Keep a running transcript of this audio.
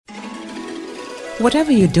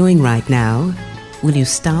Whatever you're doing right now, will you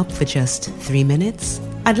stop for just 3 minutes?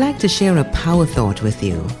 I'd like to share a power thought with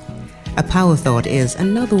you. A power thought is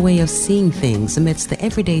another way of seeing things amidst the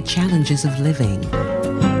everyday challenges of living.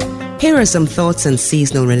 Here are some thoughts on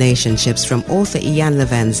seasonal relationships from author Iyanla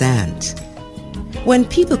Vanzant. When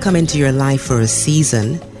people come into your life for a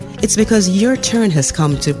season, it's because your turn has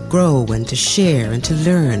come to grow and to share and to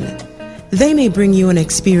learn. They may bring you an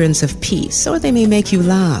experience of peace, or they may make you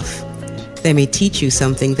laugh. They may teach you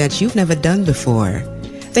something that you've never done before.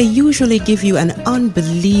 They usually give you an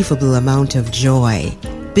unbelievable amount of joy.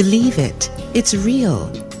 Believe it, it's real,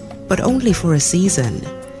 but only for a season.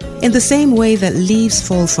 In the same way that leaves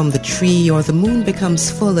fall from the tree or the moon becomes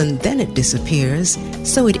full and then it disappears,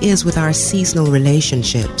 so it is with our seasonal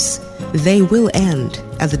relationships. They will end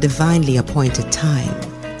at the divinely appointed time.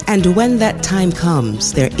 And when that time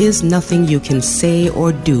comes, there is nothing you can say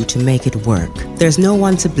or do to make it work. There's no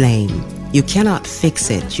one to blame. You cannot fix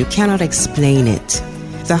it. You cannot explain it.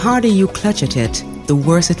 The harder you clutch at it, the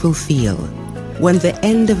worse it will feel. When the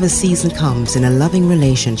end of a season comes in a loving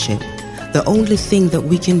relationship, the only thing that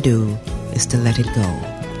we can do is to let it go.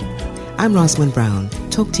 I'm Rosamond Brown.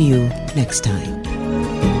 Talk to you next time.